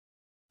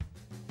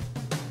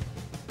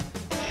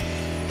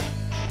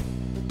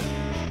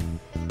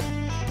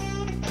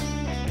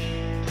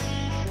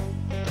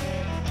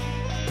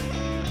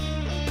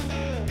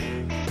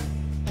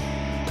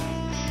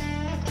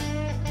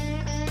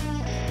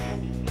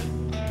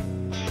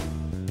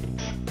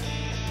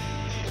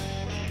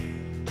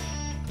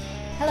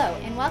Hello,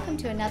 and welcome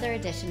to another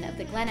edition of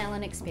the Glen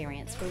Ellyn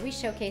Experience, where we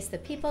showcase the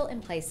people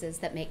and places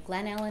that make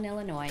Glen Ellyn,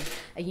 Illinois,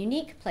 a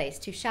unique place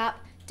to shop,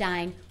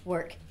 dine,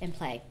 work, and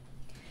play.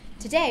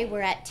 Today,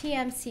 we're at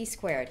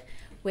TMC2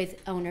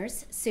 with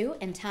owners Sue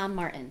and Tom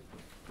Martin.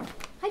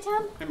 Hi,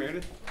 Tom. Hi,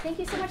 Meredith. Thank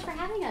you so much for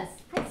having us.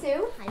 Hi,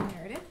 Sue. Hi,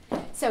 Meredith.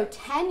 So,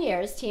 10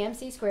 years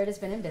TMC2 has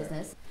been in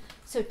business.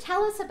 So,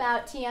 tell us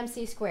about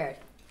TMC2.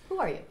 Who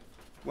are you?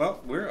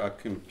 Well, we're a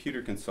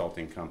computer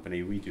consulting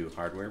company. We do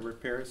hardware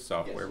repairs,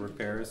 software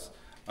repairs.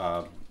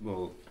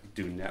 We'll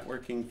do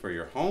networking for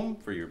your home,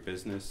 for your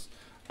business.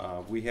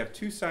 We have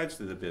two sides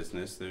to the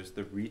business. There's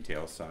the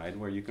retail side,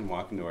 where you can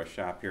walk into our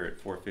shop here at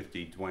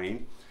 450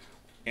 Duane.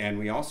 And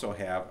we also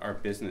have our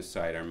business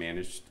side, our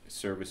managed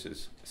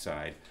services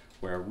side,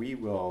 where we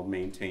will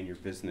maintain your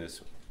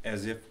business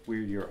as if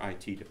we're your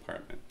IT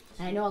department.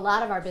 And I know a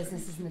lot of our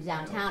businesses in the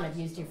downtown have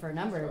used you for a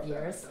number of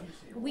years.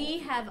 We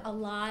have a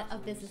lot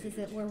of businesses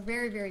that we're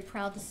very, very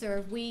proud to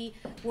serve. We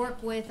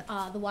work with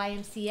the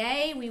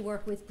YMCA, we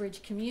work with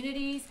Bridge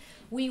Communities,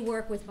 we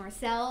work with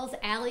Marcel's,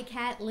 Alley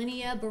Cat,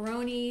 Linea,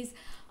 Baroni's.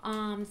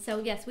 So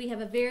yes, we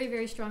have a very,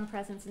 very strong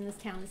presence in this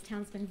town. This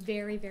town's been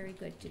very, very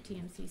good to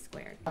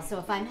TMC2. So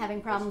if I'm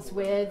having problems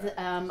with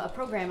a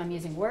program, I'm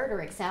using Word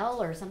or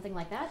Excel or something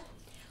like that?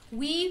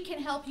 We can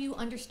help you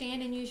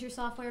understand and use your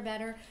software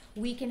better.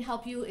 We can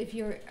help you if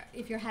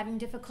you're having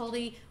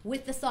difficulty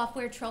with the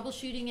software,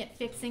 troubleshooting it,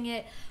 fixing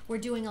it. We're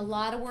doing a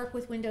lot of work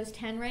with Windows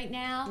 10 right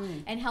now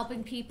and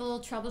helping people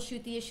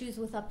troubleshoot the issues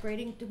with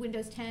upgrading to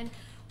Windows 10.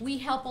 We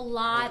help a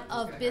lot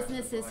of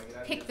businesses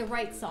pick the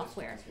right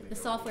software, the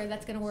software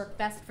that's going to work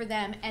best for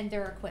them and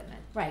their equipment.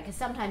 Right, because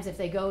sometimes if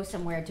they go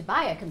somewhere to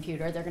buy a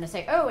computer, they're going to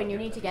say, oh, and you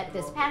need to get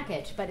this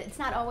package, but it's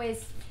not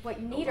always what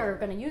you need or are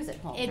going to use at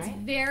home, It's right?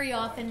 very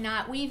often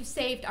not. We've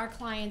saved our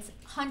clients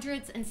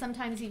hundreds and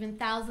sometimes even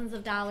thousands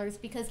of dollars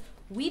because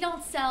we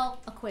don't sell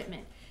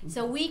equipment.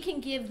 So we can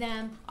give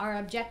them our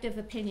objective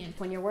opinion.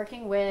 When you're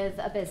working with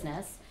a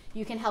business,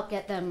 you can help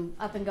get them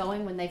up and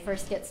going when they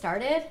first get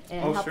started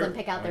and help them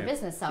pick out their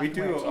business software. We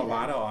do a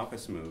lot of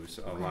office moves.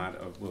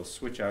 We'll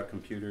switch out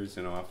computers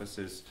in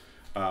offices.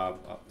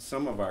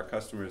 Some of our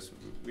customers,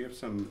 we have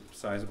some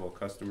sizable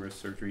customers,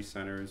 surgery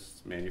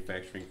centers,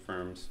 manufacturing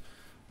firms,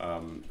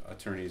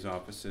 attorneys'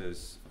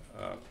 offices,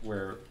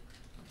 where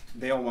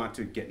they'll want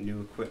to get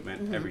new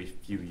equipment every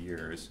few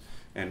years,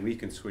 and we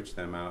can switch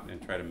them out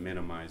and try to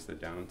minimize the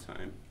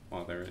downtime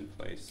while they're in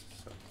place.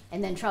 So.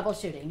 And then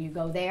troubleshooting, you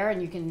go there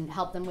and you can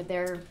help them with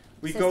their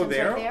We systems go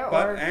there, right there,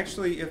 but or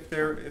actually, if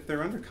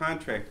they're under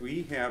contract,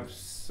 we have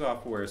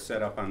software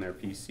set up on their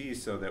PCs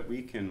so that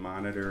we can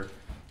monitor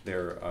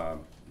their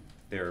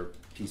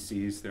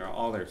PCs,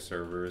 all their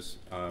servers,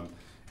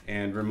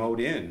 and remote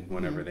in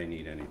whenever they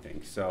need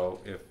anything. So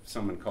if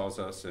someone calls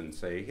us and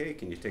say, "Hey,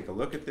 can you take a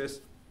look at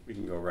this?" we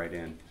can go right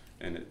in,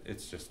 and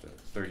it's just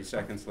 30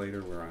 seconds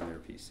later we're on their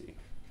PC.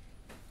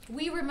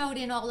 We remote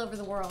in all over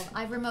the world.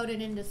 I've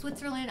remoted into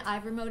Switzerland.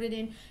 I've remoted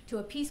in to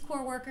a Peace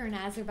Corps worker in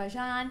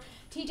Azerbaijan.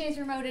 TJ's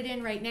remoted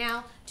in right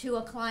now to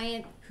a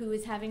client who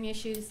is having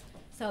issues.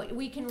 So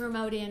we can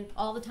remote in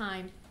all the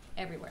time,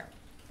 everywhere.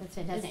 That's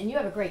fantastic. And you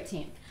have a great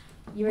team.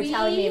 You were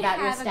telling me about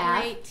your staff. We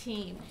have a great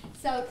team.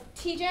 So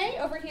TJ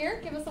over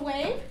here, give us a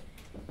wave.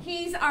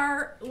 He's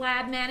our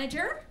lab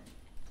manager.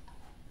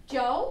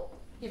 Joe,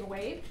 give a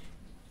wave.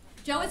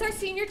 Joe is our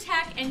senior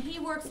tech, and he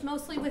works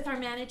mostly with our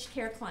managed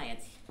care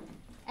clients.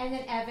 And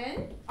then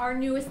Evan, our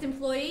newest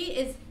employee,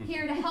 is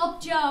here to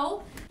help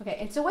Joe. Okay,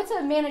 and so what's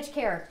a managed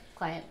care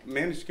client?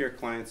 Managed care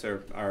clients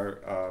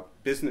are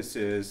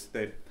businesses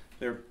that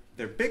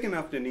they're big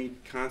enough to need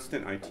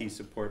constant IT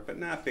support, but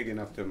not big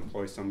enough to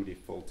employ somebody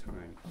full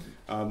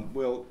time.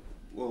 We'll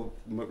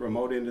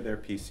remote into their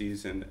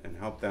PCs and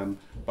help them,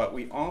 but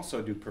we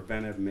also do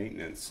preventive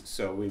maintenance.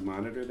 So we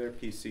monitor their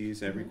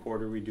PCs. Every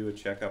quarter we do a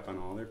checkup on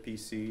all their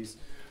PCs,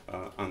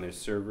 on their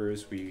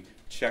servers. We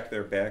check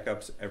their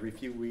backups every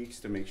few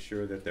weeks to make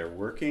sure that they're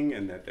working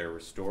and that they're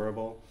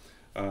restorable,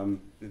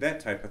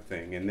 that type of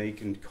thing. And they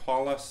can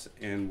call us,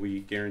 and we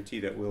guarantee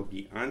that we'll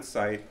be on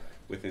site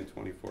within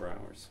 24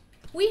 hours.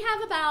 We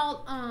have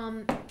about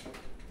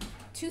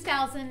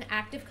 2,000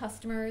 active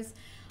customers.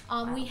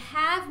 We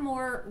have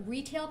more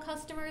retail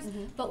customers,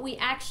 but we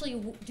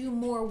actually do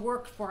more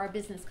work for our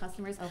business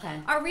customers. Okay.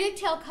 Our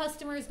retail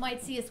customers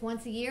might see us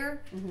once a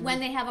year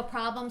when they have a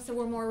problem, so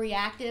we're more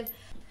reactive.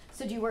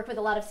 So do you work with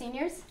a lot of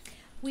seniors?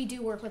 We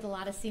do work with a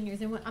lot of seniors,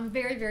 and I'm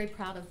very, very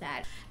proud of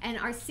that. And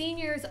our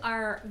seniors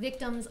are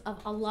victims of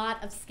a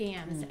lot of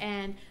scams,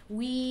 and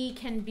we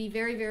can be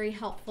very, very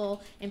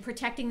helpful in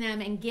protecting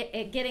them and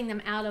getting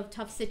them out of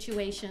tough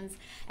situations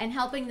and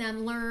helping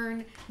them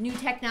learn new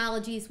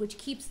technologies, which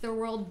keeps their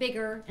world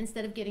bigger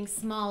instead of getting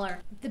smaller.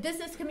 The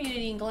business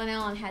community in Glen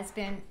Ellyn has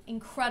been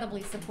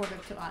incredibly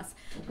supportive to us.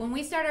 When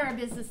we started our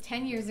business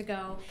 10 years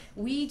ago,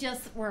 we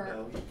just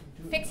were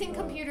fixing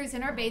computers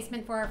in our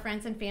basement for our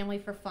friends and family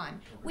for fun.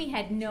 We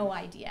had no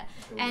idea.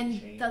 And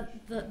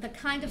the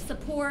kind of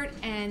support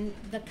and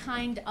the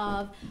kind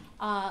of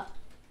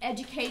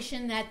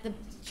education that the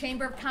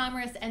Chamber of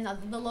Commerce and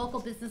the local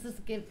businesses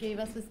gave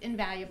us was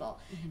invaluable.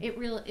 It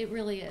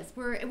really is.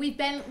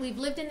 We've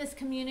lived in this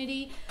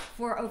community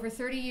for over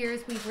 30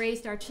 years. We've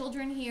raised our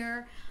children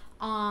here,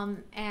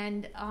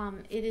 and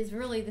it is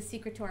really the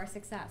secret to our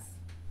success.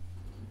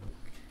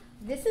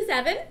 This is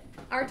Evan,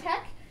 our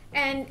tech.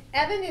 And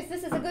Evan,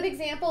 this is a good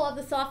example of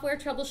the software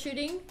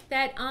troubleshooting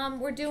that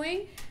we're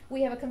doing.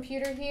 We have a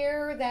computer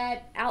here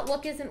that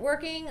Outlook isn't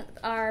working.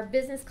 Our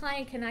business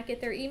client cannot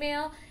get their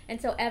email, and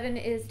so Evan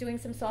is doing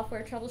some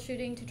software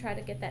troubleshooting to try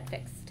to get that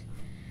fixed.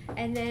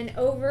 And then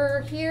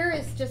over here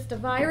is just a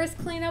virus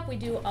cleanup. We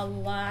do a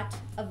lot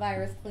of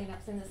virus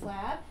cleanups in this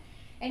lab.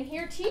 And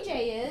here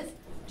TJ is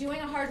doing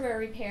a hardware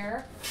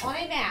repair on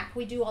a Mac.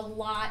 We do a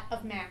lot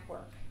of Mac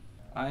work.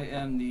 I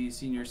am the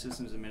Senior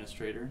Systems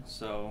Administrator,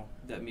 so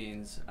that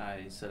means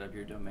I set up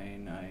your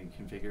domain, I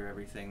configure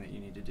everything that you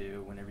need to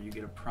do. Whenever you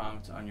get a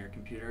prompt on your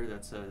computer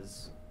that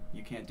says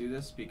you can't do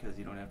this because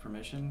you don't have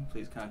permission,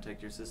 please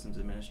contact your Systems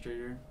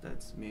Administrator.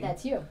 That's me.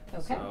 That's you.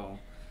 Okay. So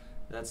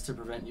that's to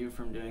prevent you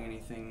from doing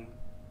anything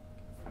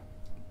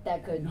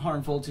that could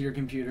harmful to your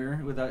computer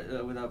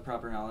without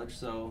proper knowledge.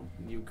 So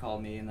you call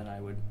me, and then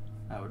I would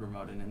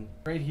remote it in.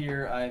 Right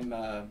here, I'm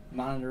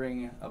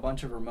monitoring a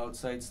bunch of remote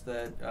sites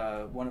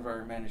that one of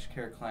our managed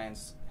care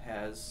clients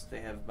has.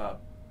 They have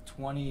about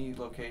 20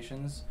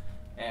 locations,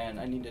 and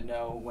I need to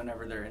know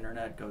whenever their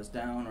internet goes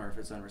down or if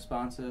it's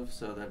unresponsive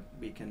so that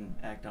we can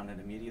act on it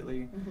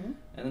immediately.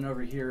 And then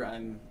over here,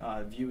 I'm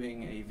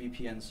viewing a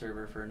VPN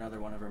server for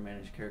another one of our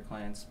managed care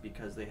clients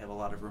because they have a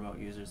lot of remote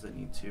users that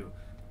need to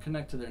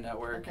connect to their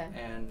network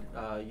and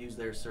use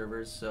their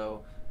servers.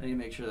 So I need to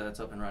make sure that it's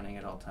up and running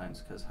at all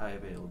times because high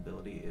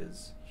availability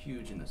is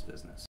huge in this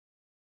business.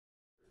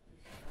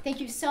 Thank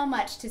you so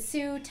much to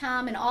Sue,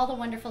 Tom, and all the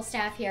wonderful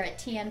staff here at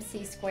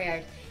TMC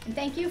Squared. And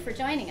thank you for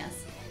joining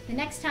us. The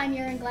next time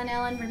you're in Glen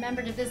Ellyn,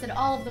 remember to visit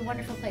all of the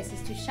wonderful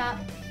places to shop,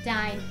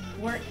 dine,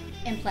 work,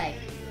 and play.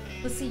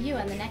 We'll see you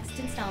on the next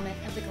installment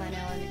of the Glen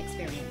Ellyn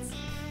Experience.